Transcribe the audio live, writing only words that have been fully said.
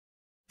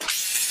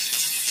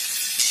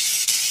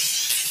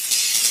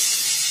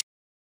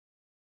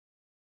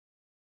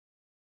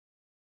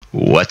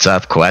What's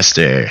up,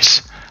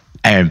 Questers?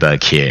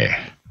 Ironbug here.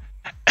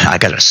 And I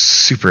got a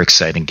super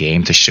exciting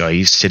game to show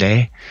you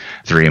today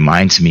that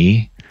reminds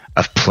me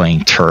of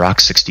playing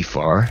Turok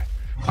 64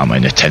 on my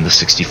Nintendo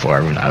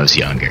 64 when I was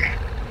younger.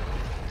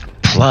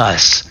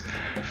 Plus,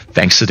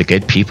 thanks to the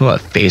good people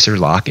at Phaser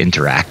Lock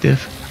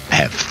Interactive, I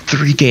have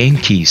 3 game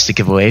keys to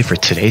give away for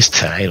today's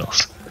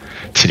titles.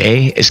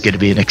 Today is going to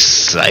be an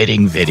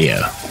exciting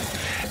video.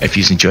 If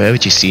you enjoy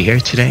what you see here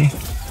today,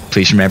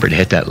 please remember to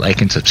hit that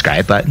like and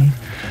subscribe button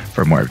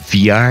for more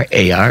VR,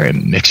 AR,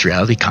 and mixed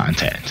reality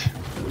content.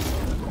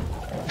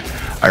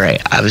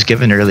 Alright, I was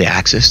given early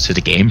access to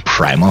the game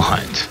Primal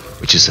Hunt,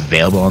 which is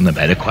available on the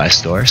MetaQuest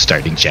store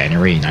starting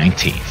January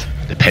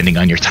 19th. Depending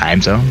on your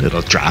time zone,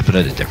 it'll drop it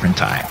at a different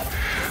time.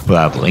 We'll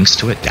have links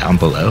to it down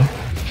below.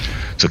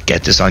 So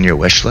get this on your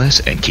wish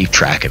list and keep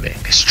track of it,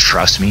 because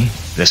trust me,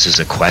 this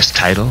is a quest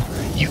title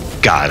you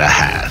gotta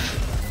have.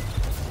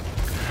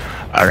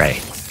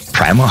 Alright,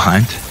 Primal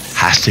Hunt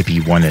has to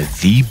be one of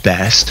the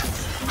best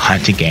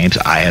hunting games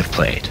I have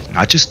played.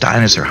 Not just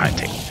dinosaur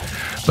hunting,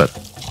 but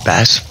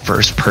best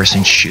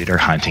first-person shooter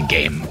hunting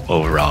game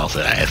overall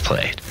that I have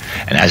played.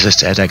 And as I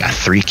said, I got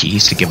 3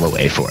 keys to give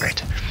away for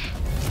it.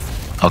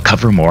 I'll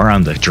cover more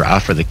on the draw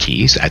for the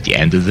keys at the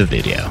end of the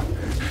video.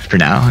 For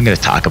now, I'm going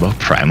to talk about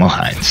Primal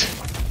Hunt.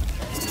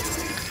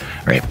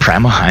 Alright,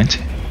 Primal Hunt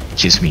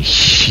gives me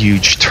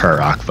huge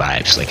Turok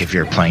vibes, like if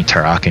you're playing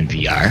Turok in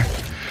VR.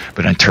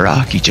 But on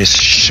Turok, you just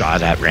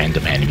shot at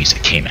random enemies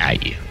that came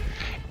at you.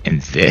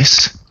 In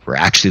this, we're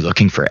actually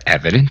looking for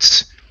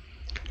evidence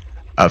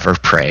of our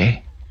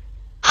prey,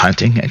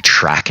 hunting and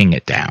tracking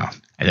it down.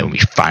 And then when we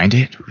find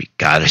it, we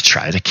gotta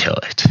try to kill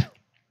it.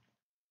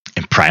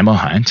 In Primal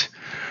Hunt,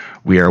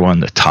 we are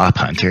one of the top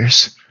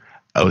hunters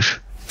out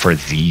for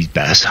the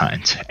best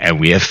hunt. And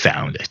we have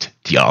found it,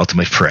 the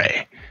ultimate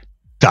prey,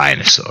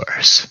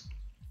 dinosaurs.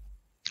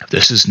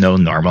 This is no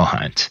normal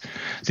hunt.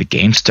 The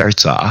game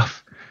starts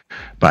off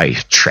by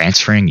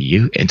transferring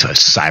you into a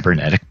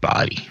cybernetic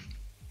body.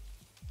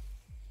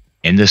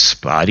 In this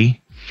body,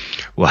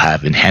 we'll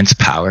have enhanced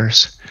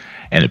powers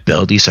and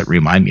abilities that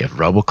remind me of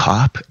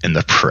Robocop and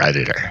the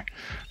Predator.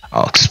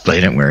 I'll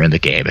explain it where in the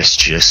game. It's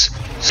just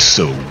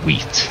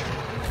sweet.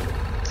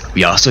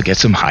 We also get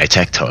some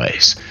high-tech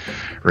toys.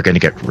 We're going to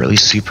get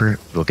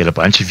we'll get a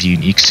bunch of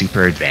unique,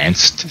 super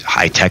advanced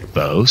high-tech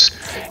bows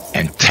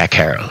and tech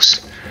arrows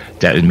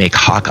that would make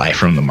Hawkeye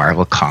from the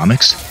Marvel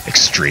Comics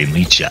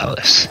extremely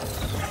jealous.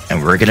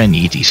 And we're going to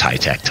need these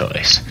high-tech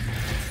toys,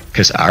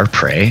 because our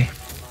prey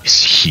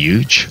is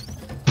huge,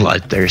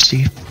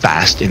 bloodthirsty,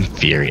 fast, and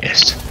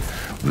furious.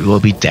 We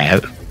will be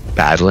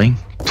battling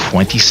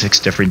 26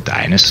 different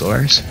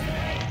dinosaurs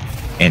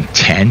and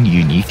 10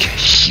 unique,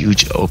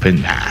 huge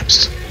open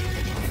maps.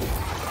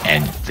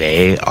 And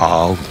they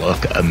all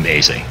look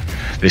amazing.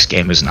 This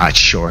game is not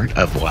short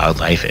of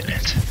wildlife in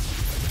it.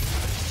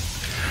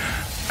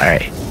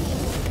 Alright.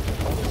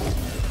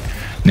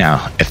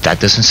 Now, if that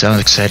doesn't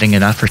sound exciting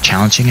enough or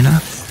challenging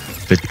enough,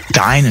 the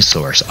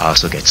dinosaurs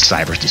also get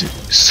cyber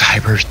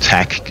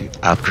tech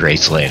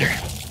upgrades later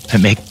to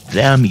make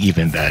them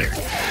even better.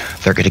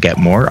 They're going to get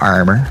more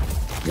armor,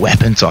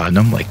 weapons on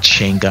them like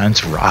chain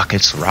guns,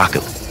 rockets,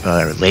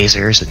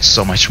 lasers, and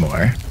so much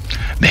more,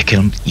 making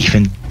them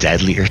even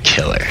deadlier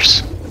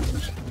killers.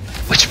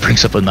 Which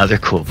brings up another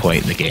cool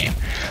point in the game,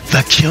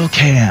 the kill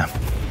cam.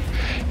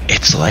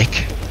 It's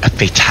like a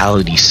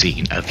fatality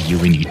scene of you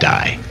when you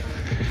die.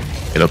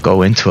 It'll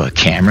go into a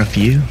camera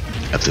view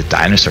of the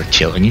dinosaur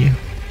killing you.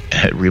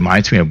 It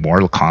reminds me of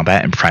Mortal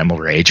Kombat and Primal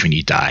Rage when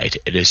you died.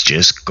 It is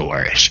just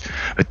gorish.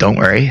 But don't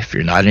worry, if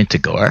you're not into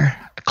gore,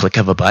 a click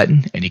of a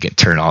button and you can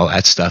turn all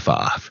that stuff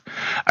off.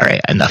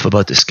 Alright, enough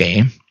about this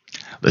game.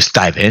 Let's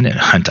dive in and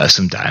hunt us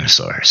some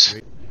dinosaurs.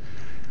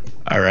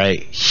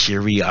 Alright,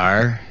 here we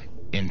are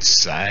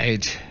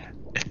inside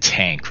a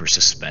tank. We're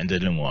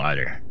suspended in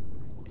water.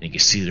 And you can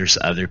see there's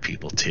other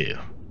people too.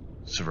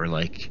 So we're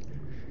like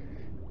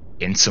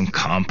in some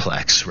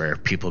complex where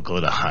people go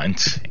to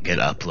hunt and get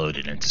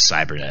uploaded into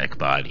cybernetic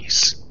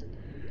bodies.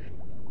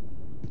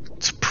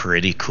 It's a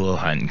pretty cool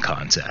hunting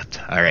concept.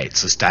 Alright,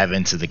 so let's dive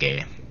into the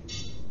game.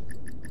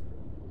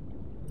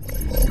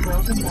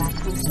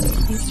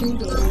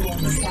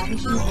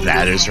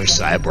 That is our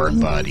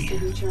cyborg body.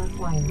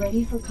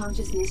 Ready for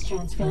consciousness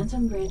transfer.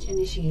 Phantom bridge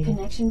initiated.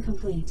 Connection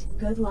complete.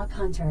 Good luck,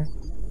 Hunter.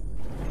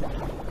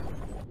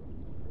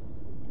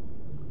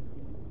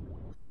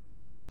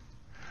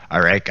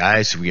 Alright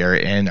guys, we are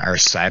in our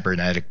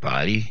cybernetic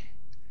body,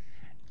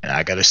 and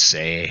I gotta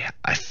say,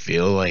 I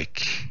feel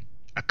like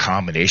a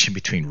combination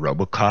between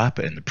Robocop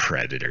and the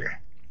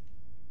Predator.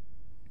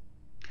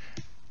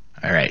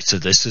 Alright, so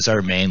this is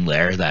our main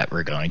lair that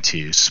we're going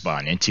to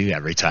spawn into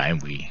every time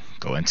we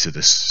go into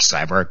this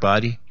cyborg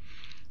body.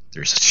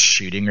 There's a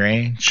shooting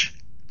range,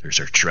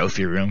 there's our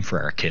trophy room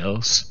for our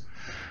kills,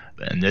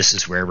 and this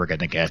is where we're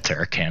going to get to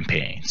our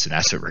campaigns, and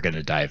that's what we're going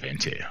to dive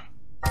into.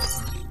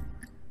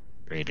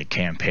 Rated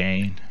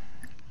campaign.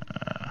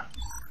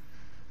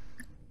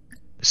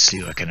 Let's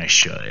see, what can I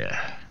show you?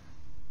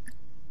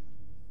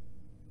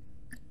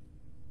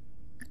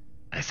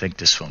 I I think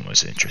this one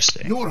was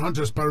interesting. Your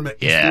hunter's permit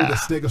is Yeah. for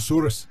the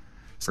Stegosaurus.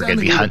 We're going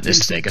to be Standing over hunting the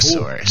 10 feet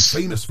tall and Stegosaurus.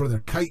 famous for their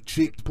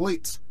kite-shaped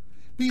plates.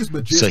 These So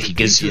majestic he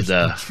gives you creatures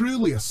the are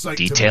truly a sight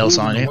to details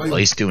behold on in it. the While wild.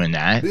 he's doing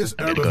that, This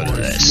I'm going to go to herbivore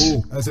is this.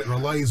 slow as it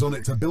relies on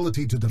its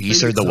ability to defend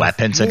These are the itself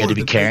weapons I'm going to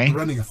be more than carrying.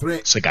 outrunning a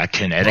threat. So I got But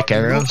kinetic do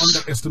not arrows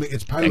underestimate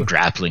its power. and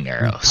grappling With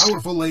arrows.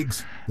 powerful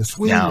legs, the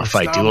swing Now, or if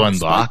I stab do of a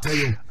unlock spike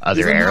tail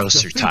other is enough arrows to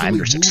through fatally time,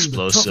 there's wound the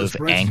explosive, toughest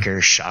predator.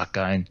 anchor,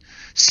 shotgun,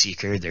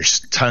 seeker.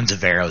 There's tons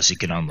of arrows you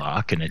can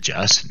unlock and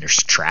adjust. And there's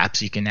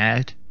traps you can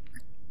add.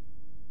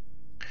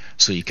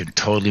 So you can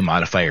totally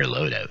modify your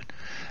loadout.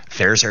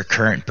 There's our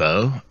current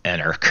bow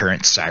and our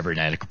current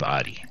cybernetic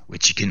body,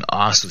 which you can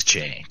also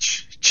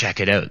change. Check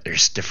it out.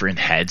 There's different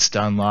heads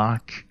to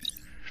unlock,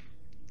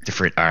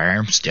 different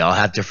arms. They all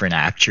have different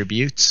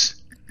attributes,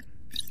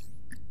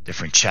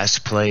 different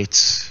chest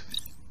plates,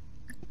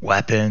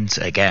 weapons.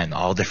 Again,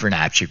 all different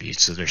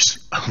attributes. So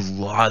there's a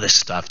lot of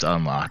stuff to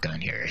unlock on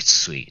here. It's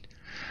sweet.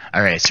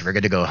 Alright, so we're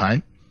going to go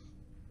hunt.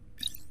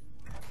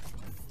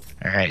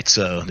 Alright,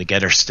 so to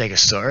get our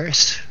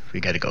Stegosaurus, we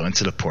got to go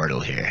into the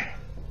portal here.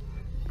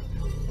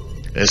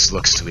 This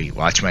looks sweet.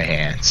 Watch my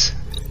hands.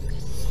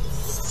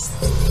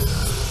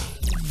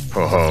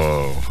 Ho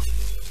ho.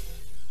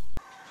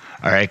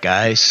 Alright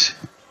guys,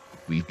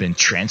 we've been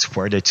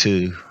transported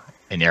to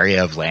an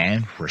area of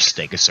land where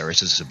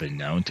Stegosauruses have been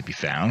known to be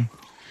found.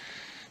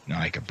 Now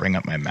I can bring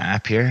up my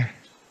map here.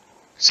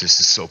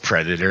 This is so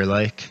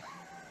predator-like.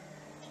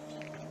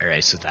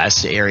 Alright, so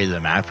that's the area of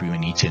the map we would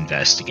need to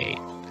investigate.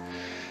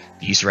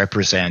 These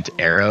represent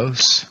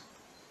arrows.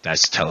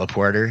 That's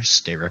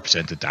teleporters. They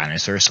represent the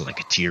dinosaurs, so like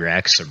a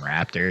T-Rex, some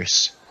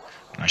raptors.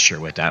 I'm not sure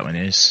what that one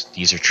is.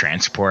 These are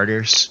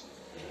transporters.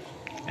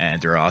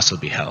 And there will also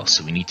be health,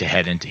 so we need to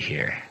head into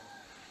here.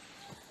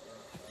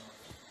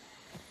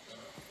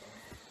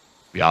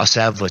 We also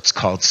have what's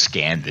called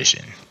scan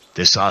vision.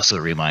 This also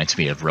reminds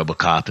me of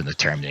Robocop and the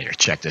Terminator.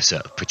 Check this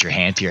out. Put your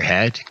hand to your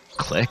head,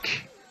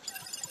 click.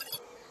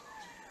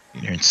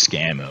 You're in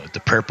scan mode. The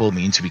purple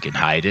means we can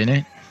hide in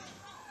it.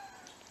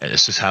 And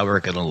this is how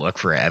we're going to look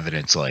for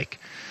evidence like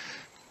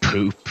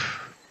poop,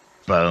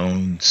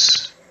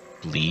 bones,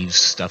 leaves,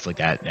 stuff like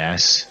that,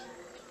 nests.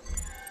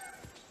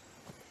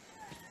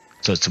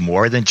 So it's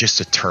more than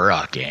just a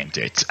Turok game.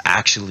 It's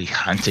actually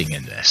hunting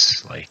in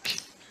this. Like,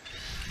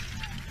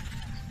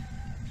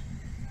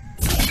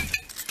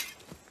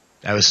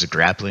 that was the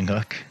grappling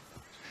hook.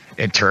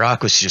 And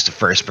Turok was just a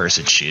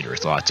first-person shooter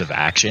with lots of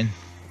action.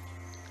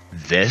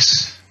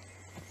 This,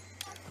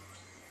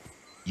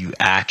 you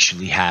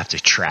actually have to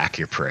track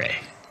your prey.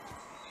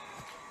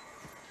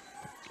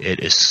 It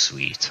is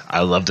sweet.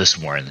 I love this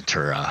more than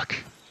Turok.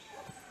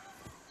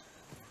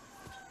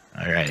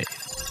 Alright.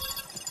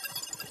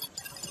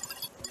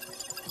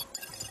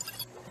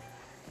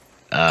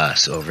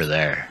 So over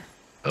there.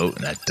 Oh,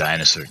 and that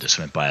dinosaur just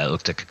went by. It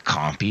looked like a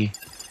compy.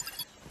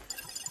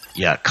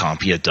 Yeah,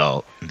 compy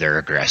adult. They're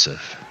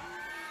aggressive.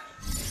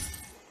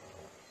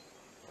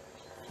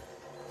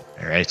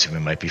 Alright, so we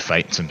might be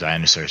fighting some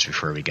dinosaurs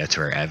before we get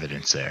to our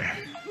evidence there.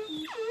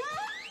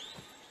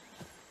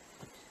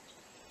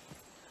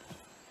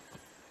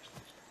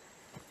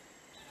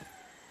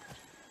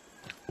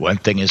 One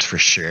thing is for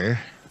sure,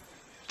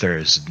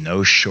 there's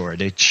no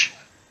shortage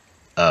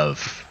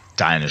of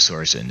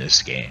dinosaurs in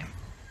this game.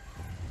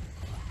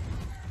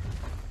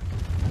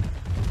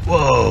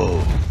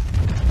 Whoa!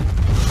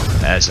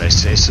 As I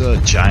say so, a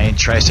giant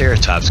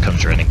Triceratops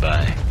comes running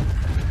by.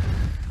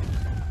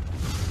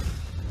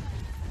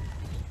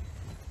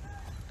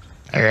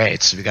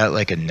 Alright, so we got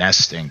like a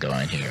nest thing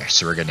going here,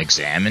 so we're gonna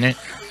examine it.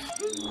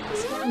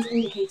 Scans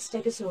indicate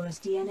Stegosaurus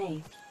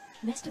DNA.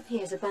 Nest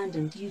appears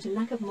abandoned due to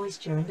lack of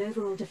moisture and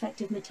overall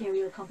defective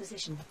material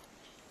composition.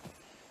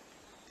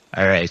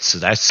 Alright, so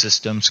that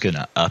system's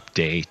gonna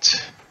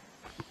update.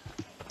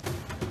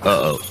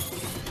 Uh-oh.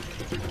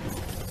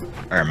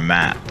 Our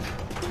map.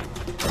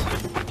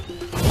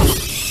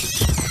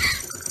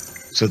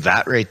 So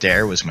that right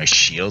there was my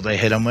shield I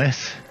hit him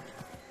with.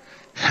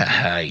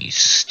 Haha, you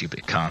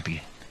stupid compy.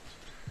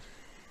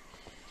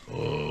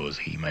 Oh,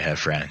 he might have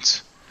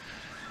friends.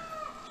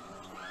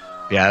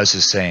 Yeah, I was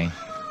just saying,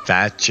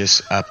 that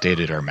just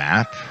updated our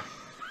map.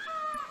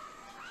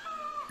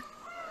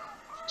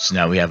 So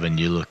now we have a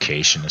new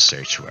location to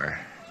search for.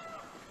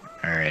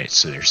 Alright,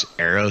 so there's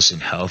arrows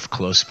and health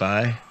close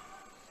by.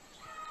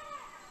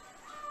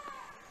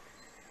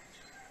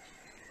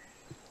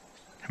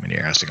 How many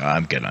arrows? Oh,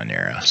 I'm good on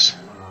arrows.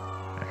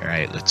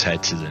 Alright, let's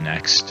head to the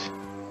next.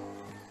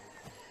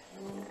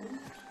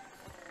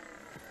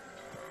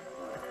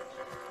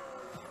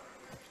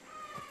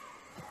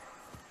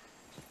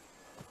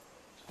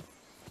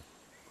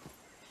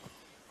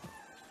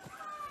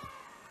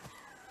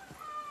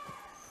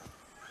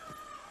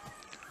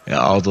 Yeah,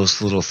 all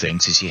those little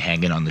things you see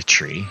hanging on the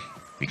tree,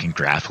 we can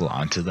grapple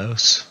onto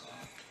those.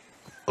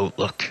 Oh,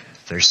 look,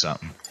 there's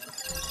something.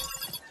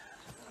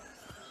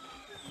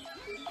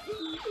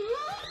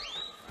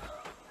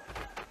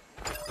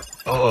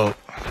 Oh,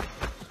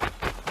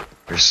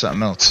 there's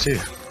something else too.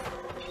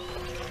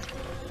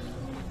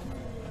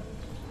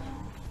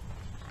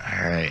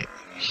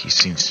 he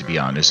seems to be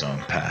on his own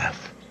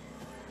path.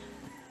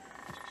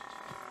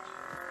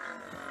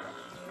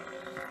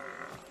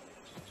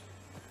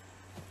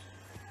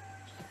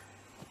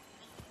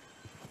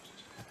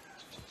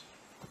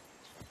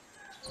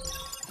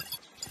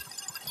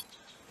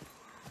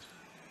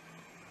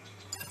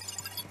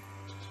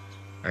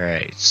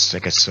 Alright,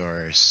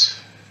 Stegosaurus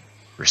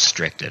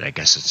restricted. I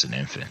guess it's an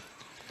infant.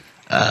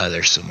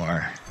 There's some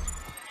more.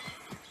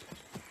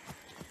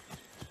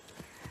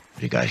 What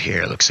do you got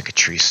here? It looks like a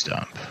tree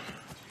stump.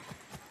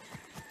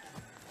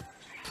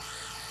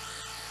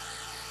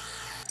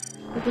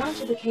 The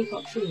branch of the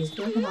K-pop tree is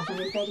broken off and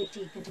embedded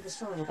deep into the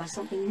soil by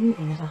something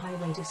moving at a high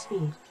rate of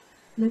speed.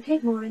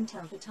 Locate more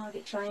intel for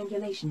target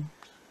triangulation.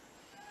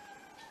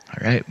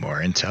 Alright, more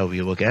intel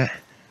we will get.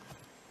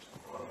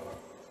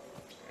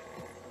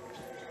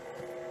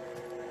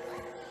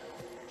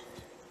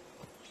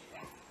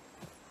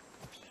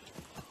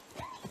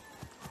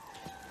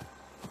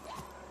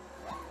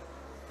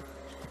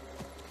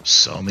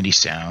 So many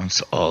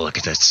sounds. Oh, look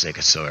at that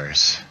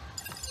Stegosaurus.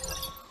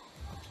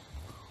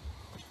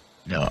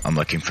 No, I'm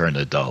looking for an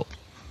adult.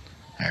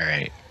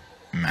 Alright,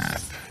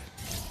 map.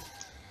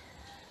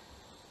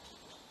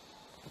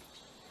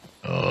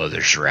 Oh,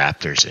 there's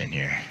raptors in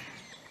here.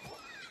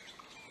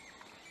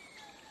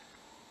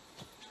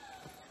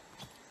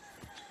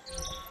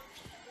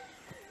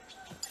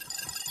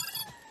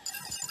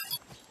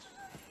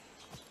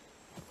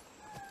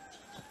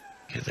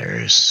 Okay,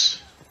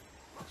 there's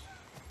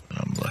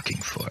what I'm looking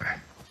for.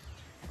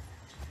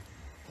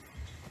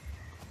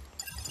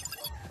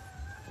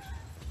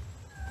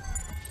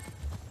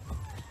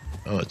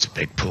 Oh, it's a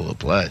big pool of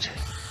blood.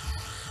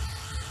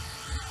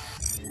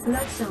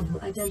 Blood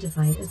sample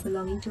identified as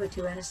belonging to a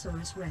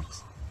Tyrannosaurus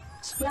rex.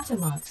 Splatter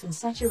marks and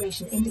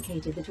saturation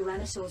indicated the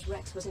Tyrannosaurus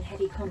rex was in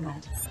heavy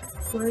combat.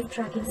 Query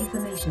tracking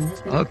information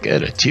has been... Oh,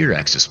 good. A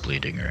T-Rex is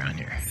bleeding around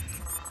here.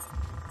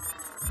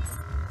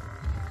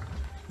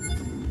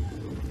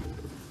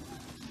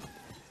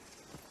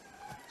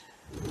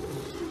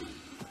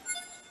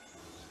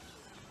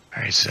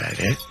 Alright, is that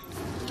it?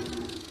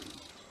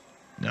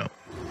 No.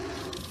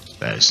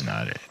 That is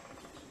not it.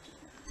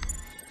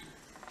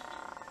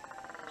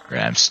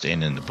 Right, I'm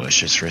staying in the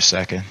bushes for a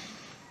second.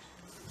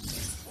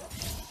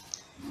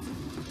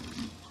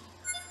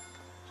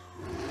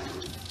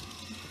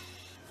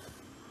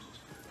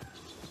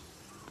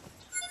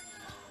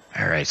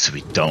 Alright, so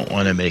we don't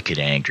want to make it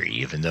angry.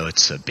 Even though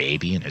it's a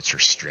baby and it's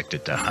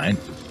restricted to hunt,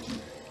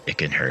 it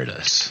can hurt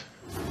us.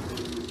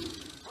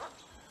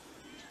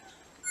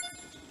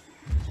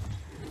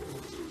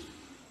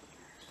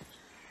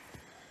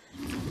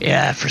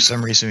 Yeah, for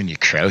some reason when you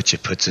crouch,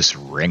 it puts this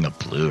ring of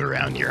blue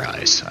around your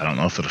eyes. I don't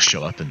know if it'll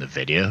show up in the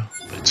video,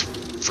 but it's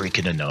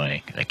freaking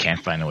annoying. I can't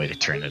find a way to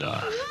turn it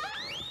off.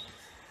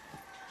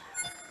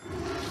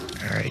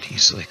 Alright,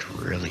 he's like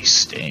really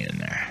staying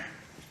there.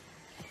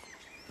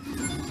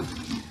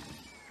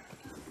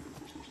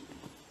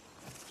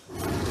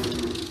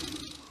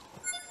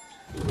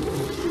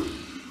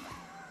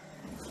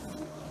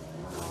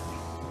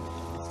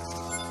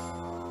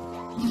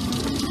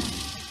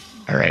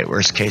 Alright,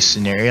 worst case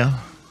scenario.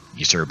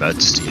 You're about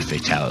to see a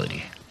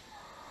fatality.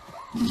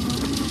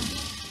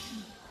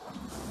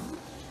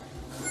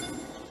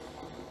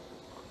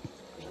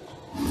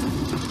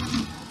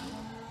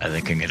 I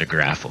think I'm gonna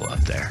grapple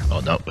up there.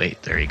 Oh no,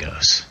 wait, there he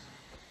goes.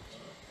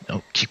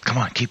 No, come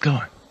on, keep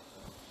going.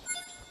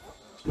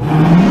 Uh-oh.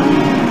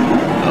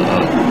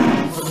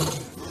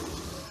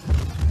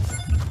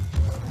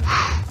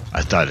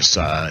 I thought I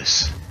saw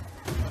us.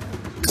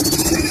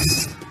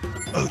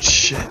 Oh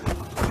shit.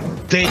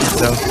 They did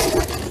though.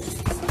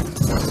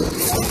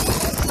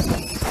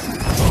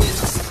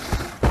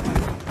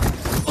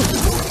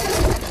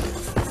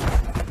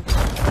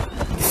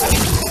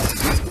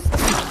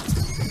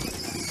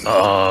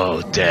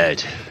 Oh,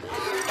 dead.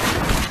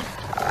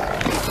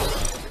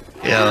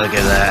 Yeah, look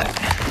at that.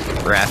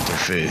 Raptor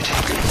food.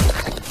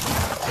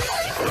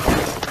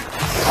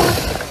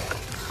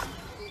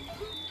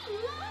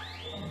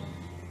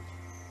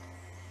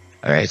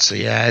 Alright, so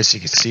yeah, as you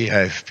can see,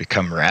 I've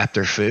become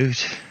raptor food.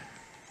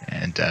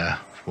 And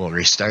we'll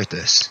restart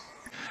this.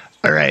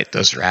 Alright,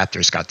 those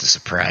raptors got the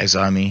surprise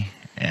on me.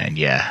 And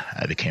yeah,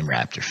 I became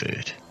raptor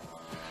food.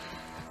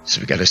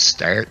 So we gotta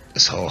start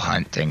this whole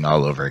hunt thing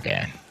all over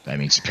again. That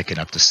means picking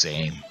up the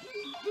same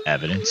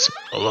evidence.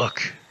 Oh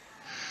look,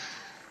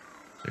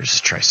 there's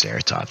a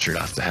Triceratops right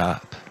off the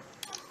hop.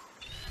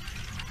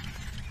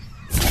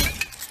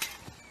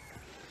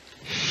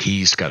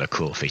 He's got a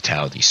cool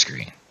fatality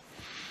screen.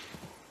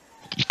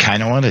 You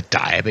kind of want to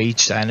die by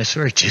each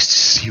dinosaur just to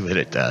see what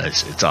it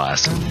does. It's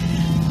awesome.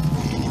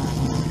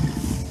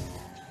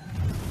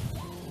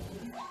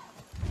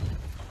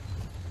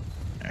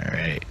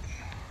 Alright.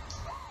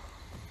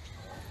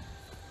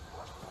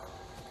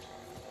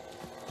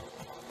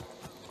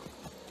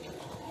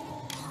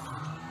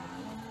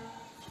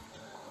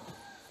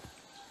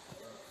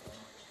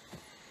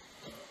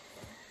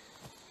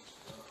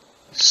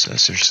 So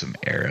there's some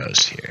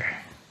arrows here.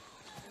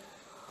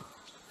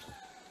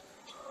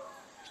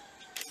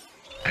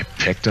 I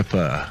picked up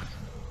a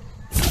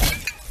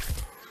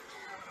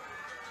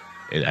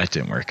That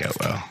didn't work out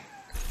well.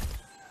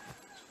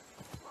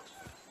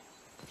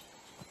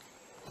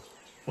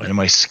 One of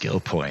my skill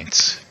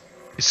points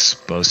is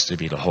supposed to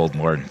be to hold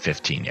more than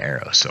 15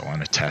 arrows, so I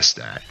want to test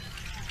that.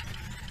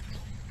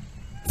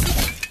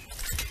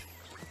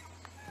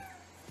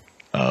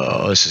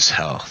 Oh, this is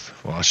health.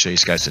 Well, I'll show you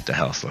guys what the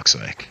health looks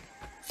like.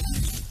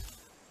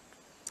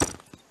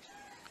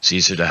 So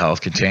these are the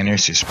health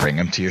containers. You just bring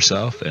them to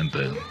yourself, and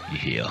boom, you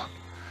heal.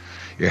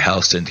 Your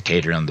health's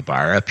indicator on the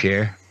bar up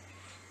here,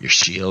 your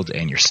shield,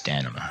 and your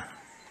stamina.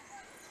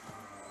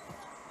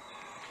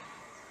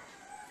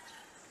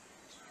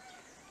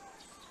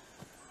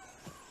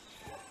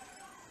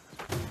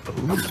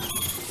 Ooh.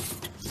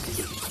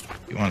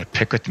 You want to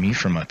pick with me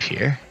from up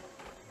here?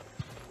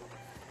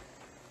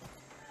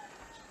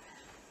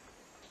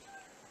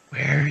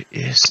 Where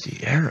is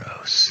the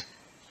arrows?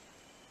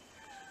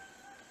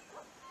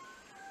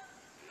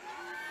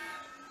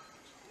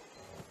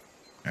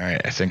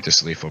 Alright, I think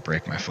this leaf will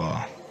break my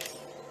fall.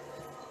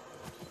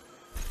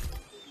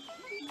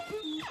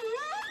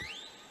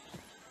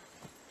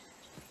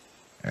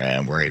 Alright,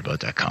 I'm worried about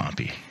that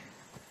compy.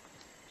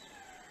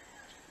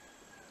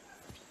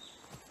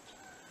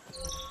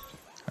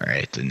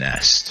 Alright, the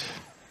nest.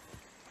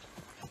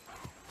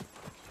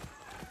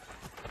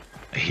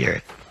 I hear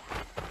it.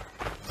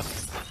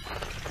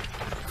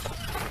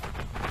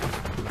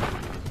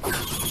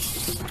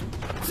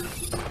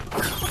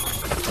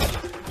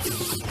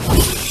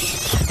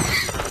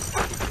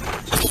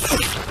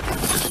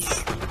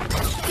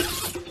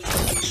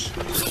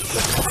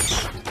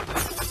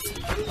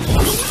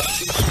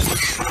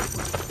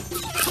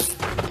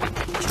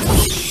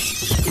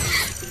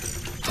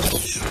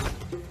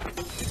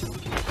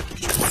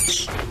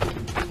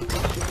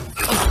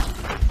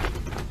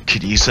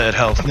 Could use that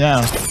health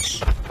now.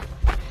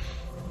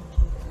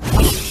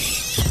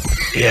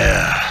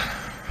 Yeah.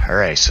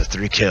 Alright, so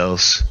 3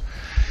 kills.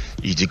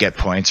 You do get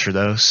points for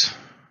those.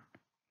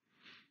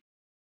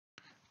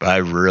 But I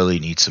really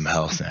need some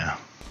health now.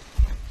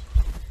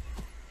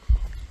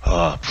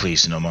 Oh,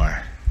 please, no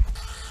more.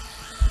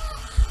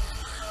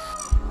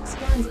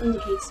 Scans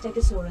indicate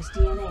Stegosaurus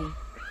DNA.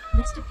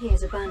 Nest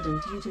appears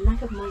abandoned due to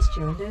lack of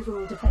moisture and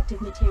overall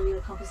defective material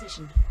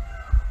composition.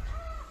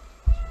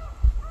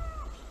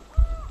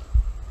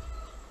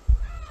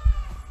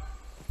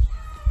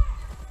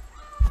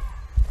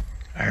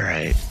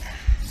 Alright.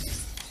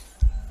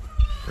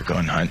 We're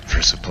going hunt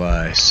for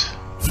supplies.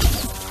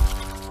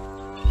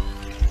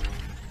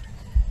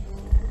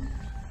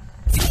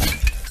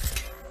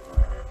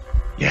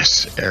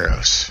 Yes,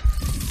 arrows.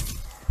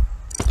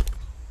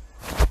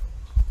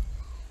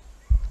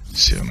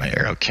 Let's see what my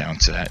arrow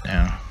count's at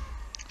now.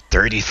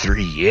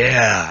 33,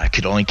 yeah! I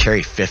could only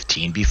carry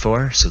 15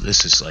 before, so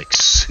this is like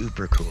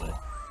super cool.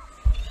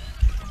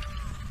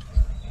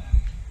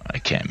 I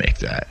can't make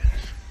that.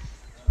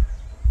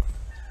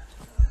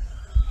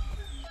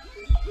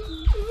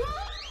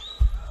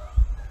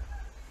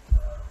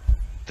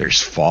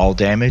 There's fall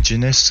damage in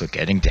this, so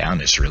getting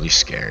down is really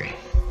scary.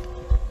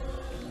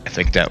 I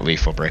think that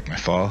leaf will break my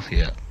fall,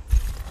 yeah.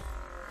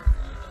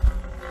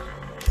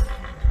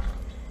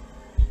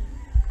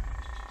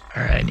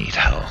 Alright, I need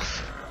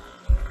health.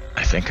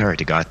 I think I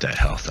already got that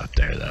health up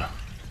there, though.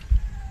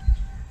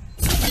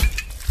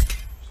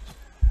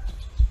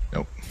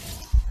 Nope.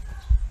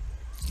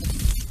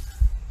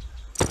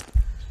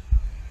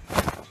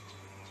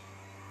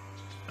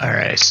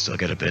 Alright, still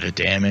got a bit of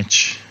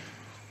damage.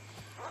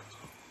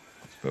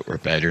 But we're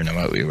better than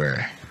what we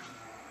were.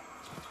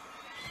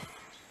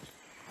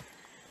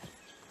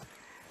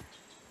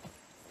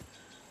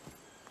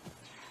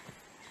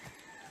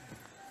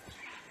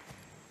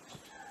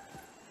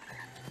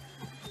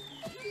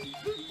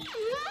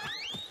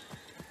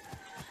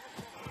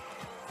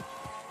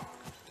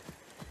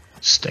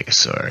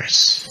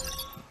 Stegosaurus.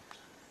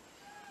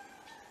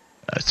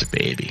 That's a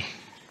baby.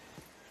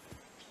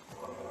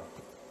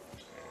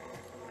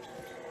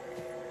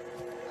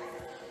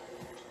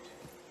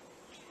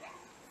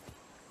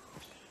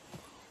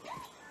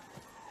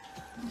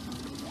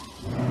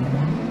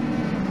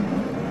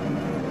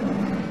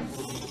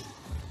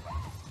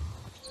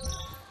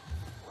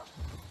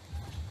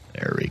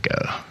 There we go.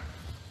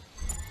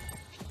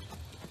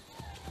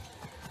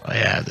 Oh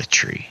yeah, the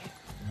tree.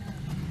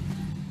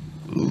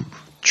 Ooh,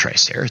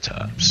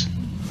 Triceratops.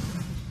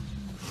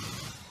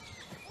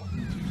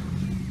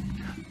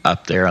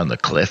 Up there on the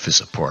cliff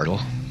is a portal,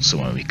 so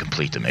when we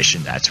complete the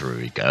mission, that's where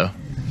we go.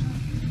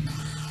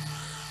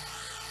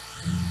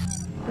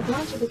 The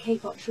branch of the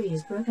K-pop tree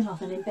is broken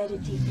off and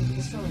embedded deep into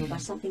the soil by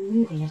something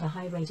moving at a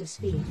high rate of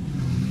speed.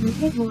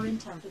 Locate more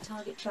intel for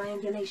target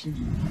triangulation.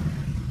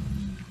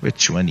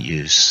 Which one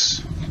use?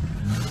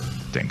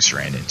 Things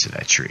ran into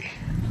that tree.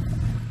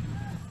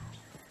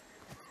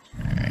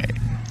 Alright.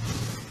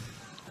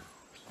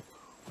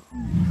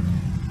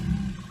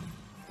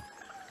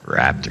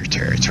 Raptor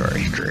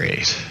territory,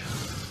 great.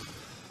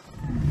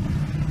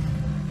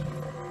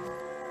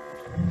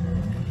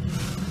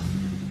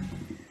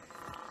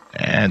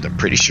 And I'm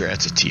pretty sure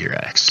that's a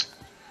T-Rex.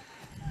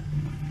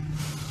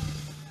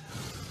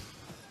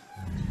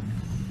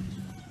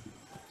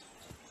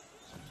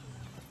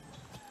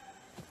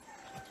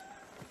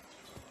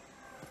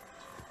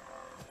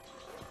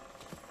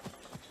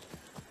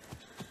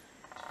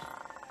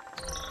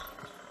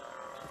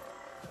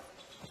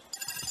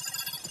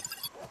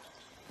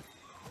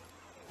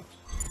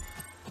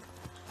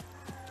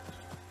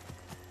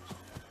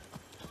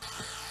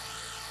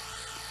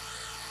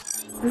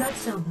 Blood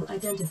sample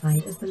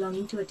identified as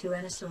belonging to a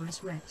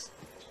Tyrannosaurus rex.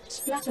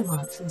 Splatter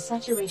marks and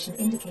saturation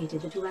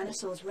indicated the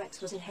Tyrannosaurus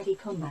rex was in heavy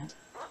combat.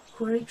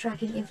 Quarry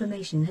tracking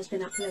information has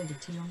been uploaded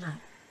to your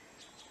map.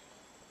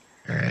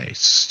 Alright,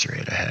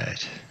 straight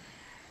ahead.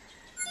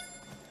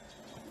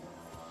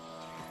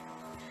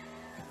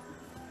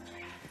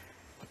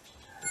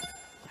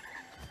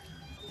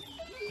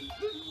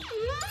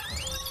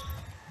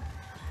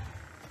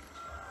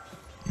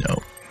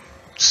 Nope,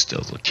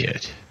 still the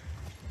kid.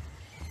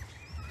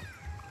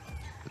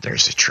 But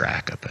there's a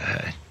track up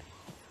ahead.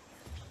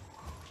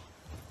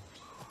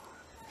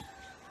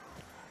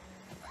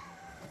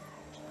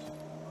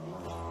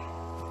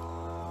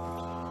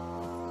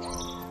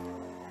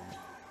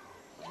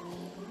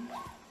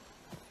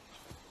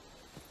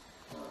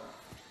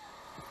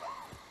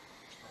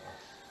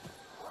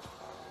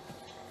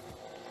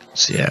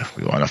 So yeah,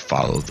 we want to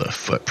follow the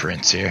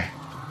footprints here.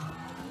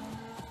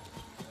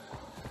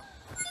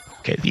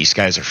 Okay, these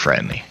guys are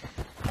friendly.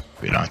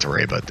 We don't have to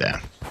worry about them.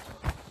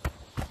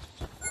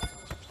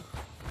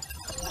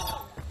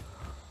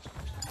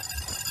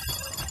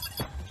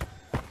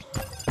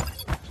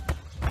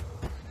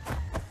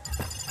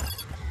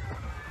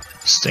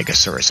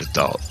 Stegosaurus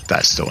adult,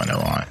 that's the one I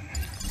want.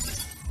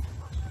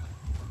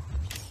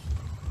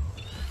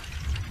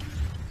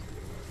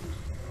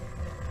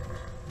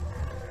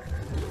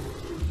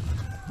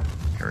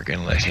 We're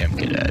gonna let him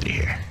get out of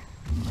here.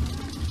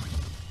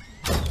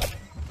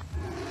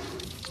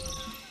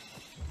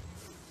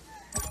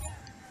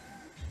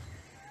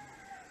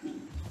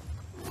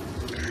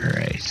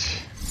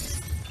 Alright.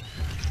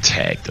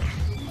 Tag them.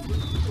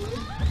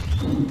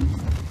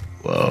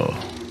 Whoa.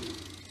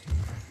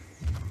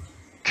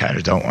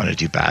 Kinda don't want to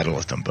do battle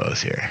with them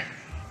both here.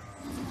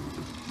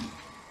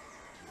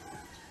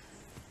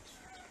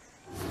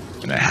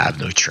 And I have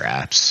no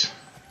traps.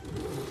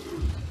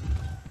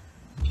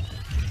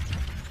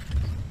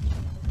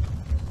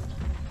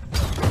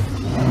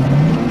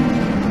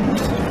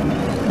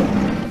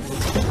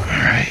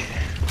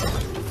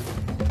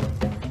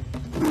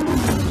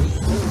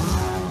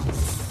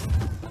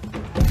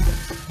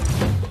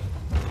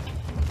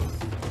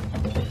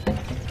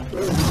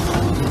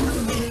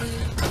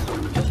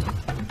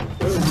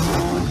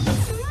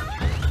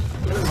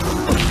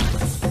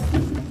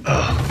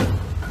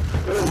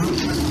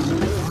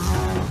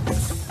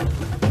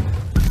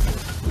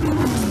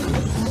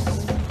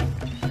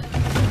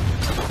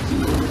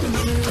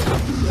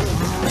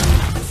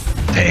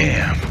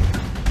 Damn,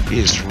 he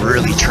is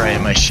really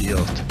trying my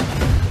shield.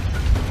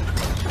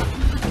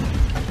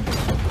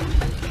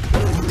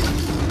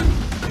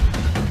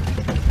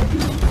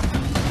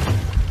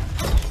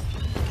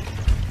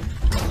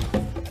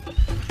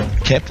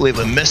 Can't believe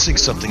I'm missing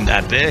something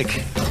that big.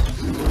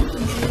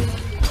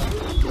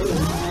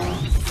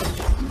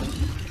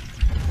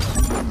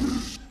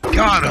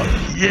 Got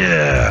him,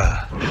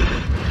 yeah.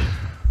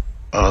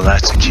 Oh,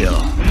 that's a kill.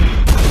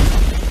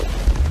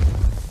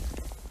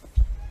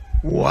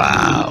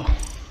 Wow.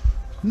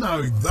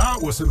 Now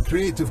that was some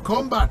creative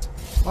combat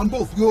on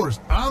both yours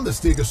and the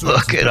Stegosaurus.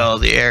 Look at all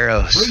the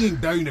arrows. Bringing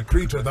down a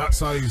creature that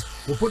size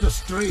will put a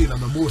strain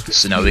on the most.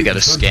 So now we got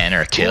to scan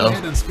our kill. Go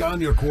ahead and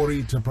scan your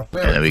quarry to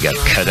prepare. And then we got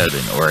to cut out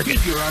an organ.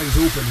 Keep your eyes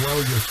open while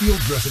your field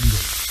dressing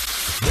goes.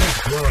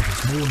 This blood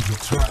is known to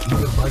attract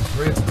nearby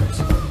predators.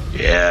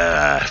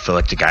 Yeah, I feel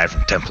like the guy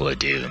from Temple of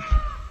Doom.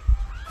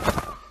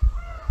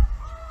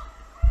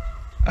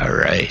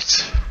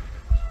 Alright.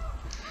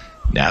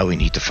 Now we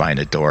need to find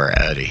a door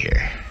out of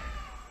here.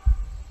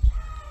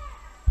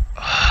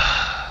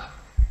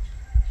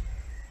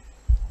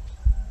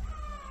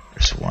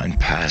 There's one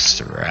past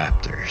the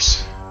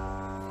raptors.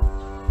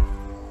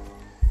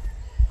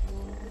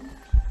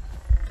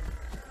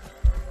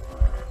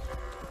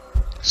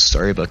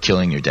 Sorry about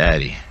killing your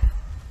daddy.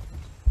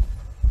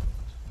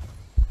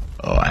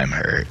 Oh, I'm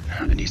hurt.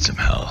 I need some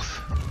health.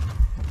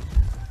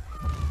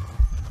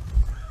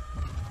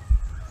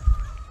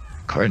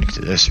 According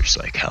to this, there's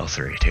like health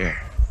right here.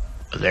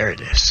 Oh, there it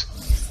is.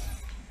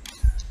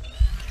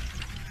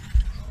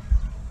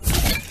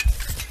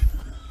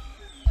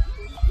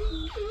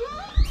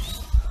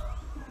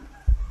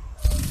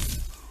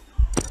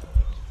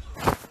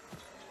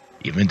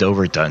 Even though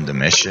we're done the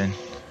mission,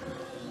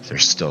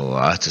 there's still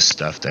lots of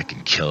stuff that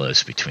can kill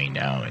us between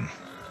now and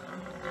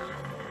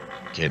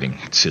getting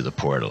to the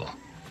portal.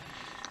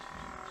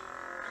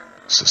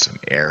 So some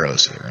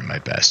arrows are in my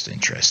best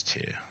interest too.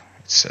 It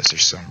says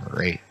there's some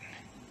right.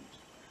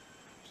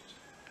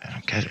 I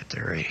don't get it,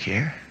 they're right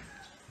here.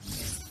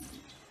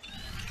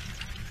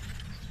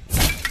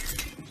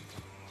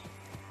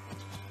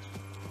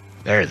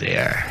 There they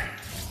are.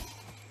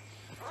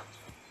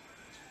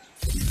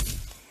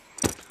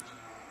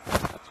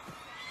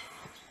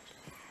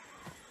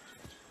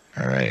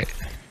 Alright.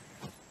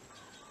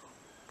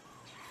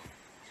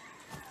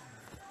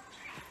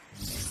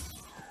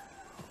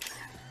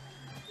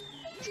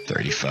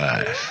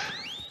 $35.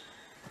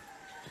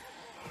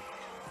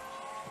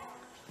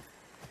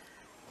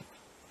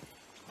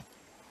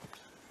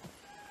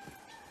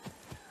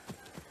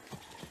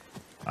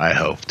 I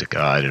hope to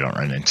God I don't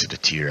run into the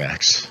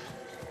T-Rex.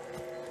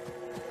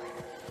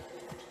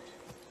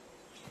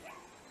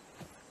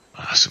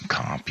 Some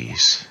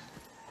compies.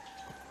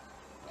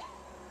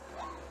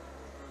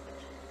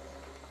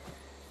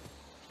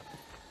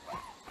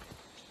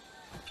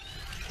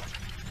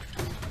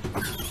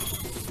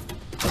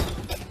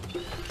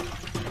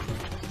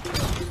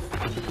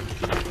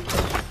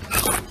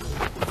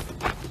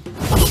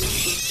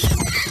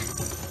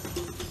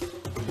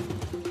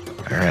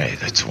 Alright,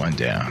 that's one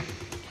down.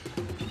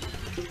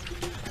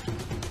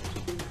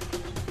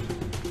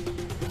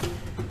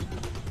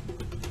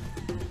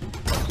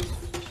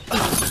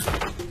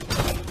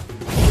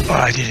 Oh,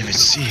 I didn't even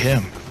see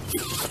him.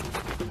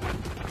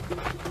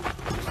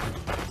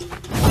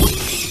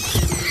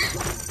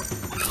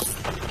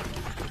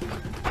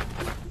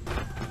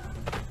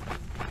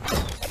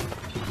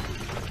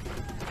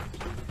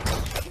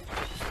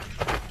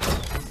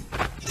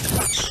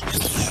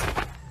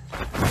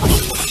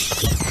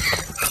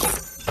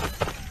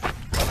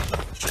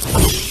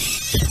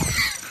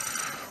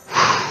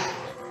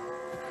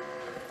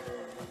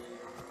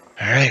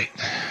 All right.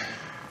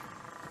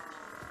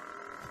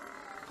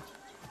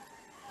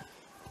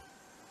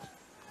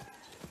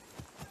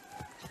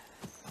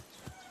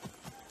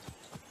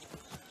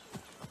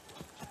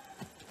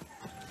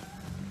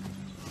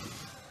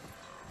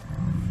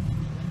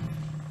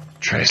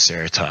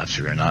 Triceratops,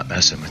 we were not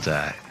messing with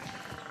that.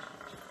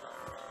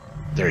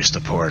 There's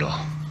the portal.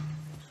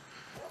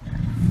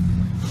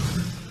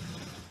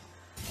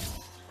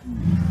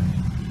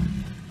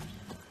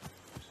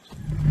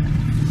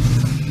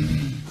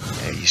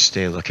 Yeah, you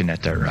stay looking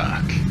at that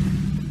rock.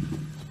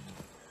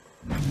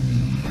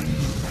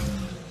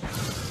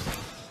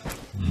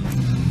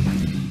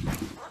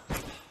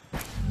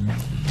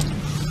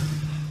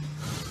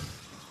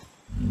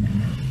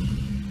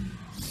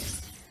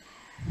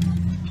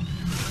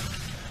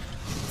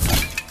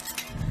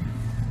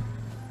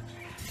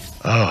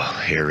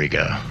 Oh, here we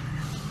go.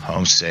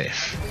 Home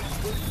safe.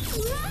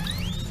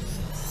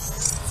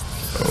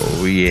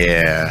 Oh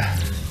yeah.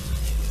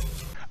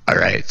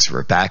 Alright, so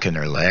we're back in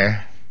our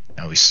lair.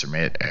 Now we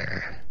submit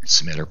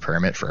our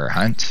permit for our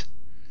hunt.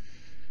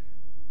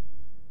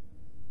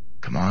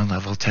 Come on,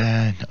 level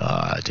 10. Oh,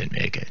 I didn't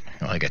make it.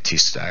 I only got 2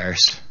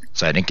 stars.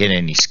 So I didn't get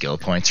any skill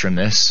points from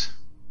this.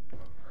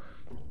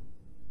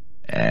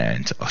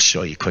 And I'll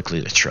show you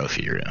quickly the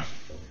trophy room.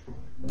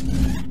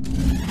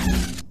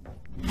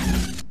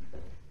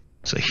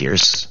 So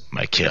here's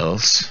my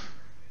kills.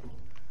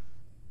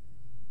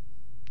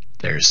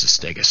 There's the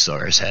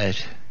Stegosaurus head.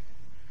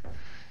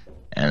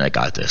 And I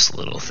got this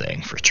little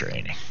thing for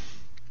training.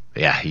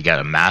 But yeah, you got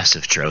a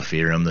massive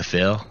trophy room to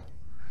fill.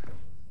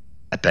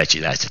 I bet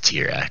you that's a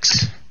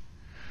T-Rex.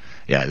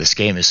 Yeah, this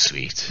game is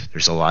sweet.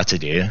 There's a lot to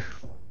do.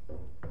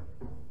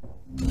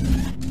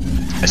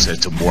 I said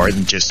it's more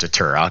than just a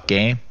Turok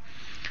game.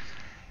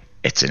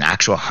 It's an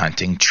actual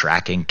hunting,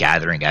 tracking,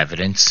 gathering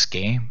evidence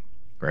game.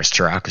 Whereas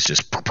Turok is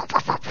just...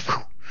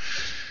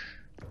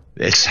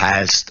 This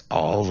has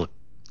all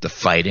the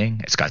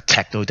fighting. It's got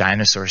techno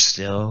dinosaurs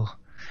still.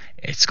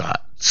 It's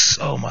got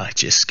so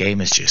much. This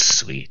game is just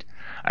sweet.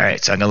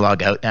 Alright, so I'm gonna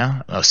log out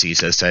now. I'll see you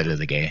outside of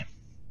the game.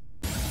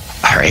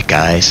 Alright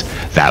guys,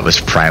 that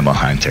was Primal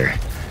Hunter.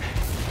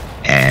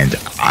 And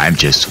I'm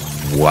just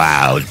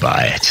wowed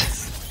by it.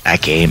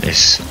 That game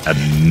is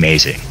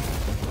amazing.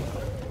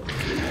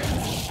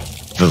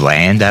 The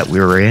land that we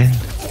were in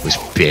was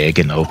big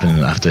and open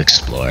enough to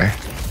explore.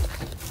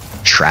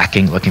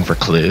 Tracking, looking for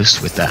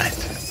clues with that,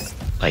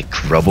 like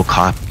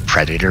Robocop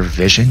predator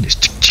vision.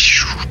 Just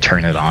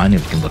turn it on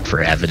and we can look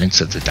for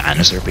evidence of the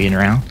dinosaur being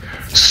around.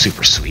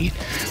 Super sweet.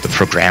 The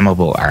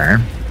programmable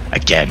arm,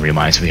 again,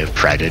 reminds me of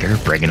Predator,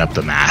 bringing up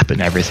the map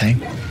and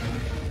everything.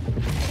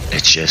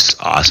 It's just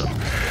awesome.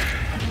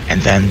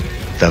 And then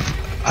the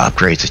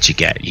upgrades that you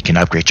get. You can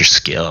upgrade your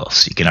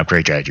skills. You can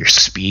upgrade your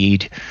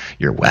speed,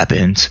 your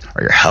weapons,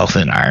 or your health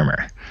and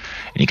armor.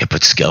 And you can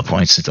put skill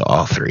points into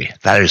all 3.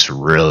 That is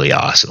really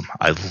awesome.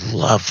 I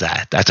love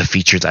that. That's a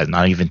feature that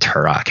not even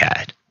Turok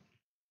had.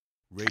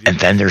 And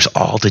then there's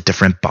all the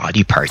different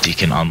body parts you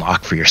can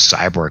unlock for your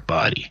cyborg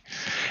body.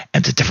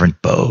 And the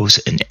different bows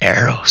and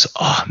arrows.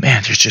 Oh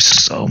man, there's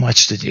just so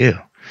much to do.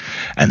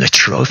 And the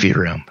trophy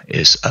room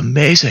is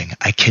amazing.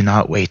 I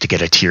cannot wait to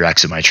get a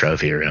T-Rex in my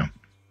trophy room.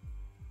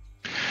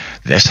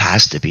 This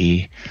has to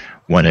be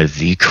one of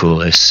the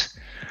coolest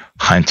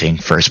hunting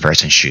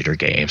first-person shooter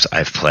games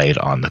I've played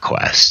on the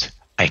Quest.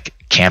 I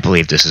can't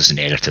believe this is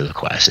native to the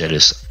Quest. It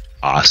is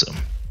awesome.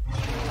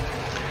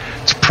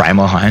 It's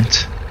Primal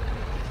Hunt.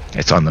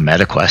 It's on the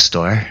MetaQuest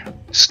store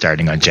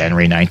starting on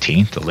January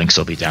 19th. The links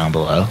will be down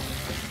below.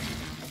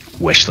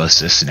 Wishlist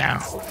this now.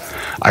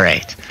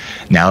 Alright,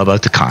 now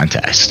about the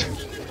contest.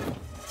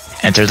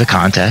 Enter the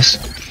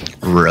contest.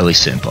 Really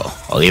simple.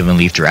 I'll even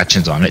leave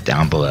directions on it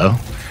down below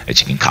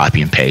that you can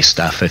copy and paste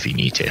stuff if you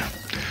need to.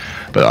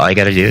 But all you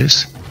gotta do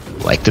is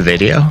like the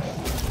video,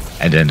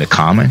 and in the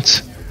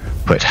comments,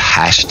 put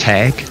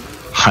hashtag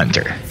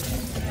Hunter.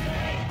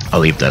 I'll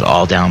leave that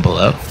all down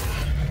below.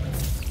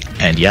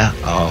 And yeah,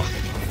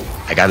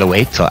 I gotta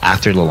wait till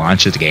after the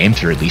launch of the game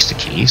to release the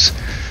keys.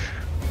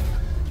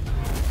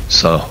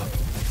 So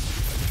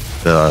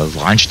The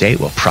launch date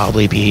will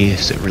probably be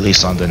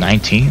released on the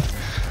 19th.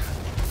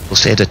 We'll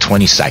say the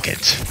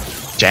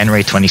 22nd.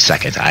 January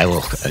 22nd, I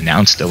will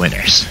announce the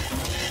winners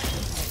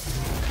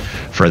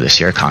for this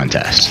year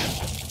contest.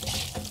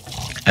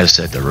 As I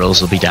said, the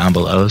rules will be down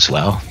below as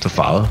well to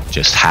follow.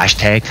 Just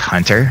hashtag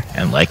Hunter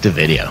and like the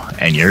video,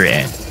 and you're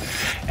in.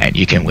 And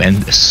you can win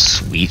this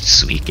sweet,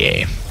 sweet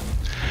game.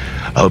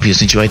 I hope you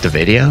enjoyed the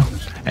video.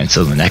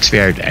 Until the next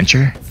VR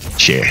adventure,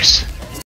 cheers.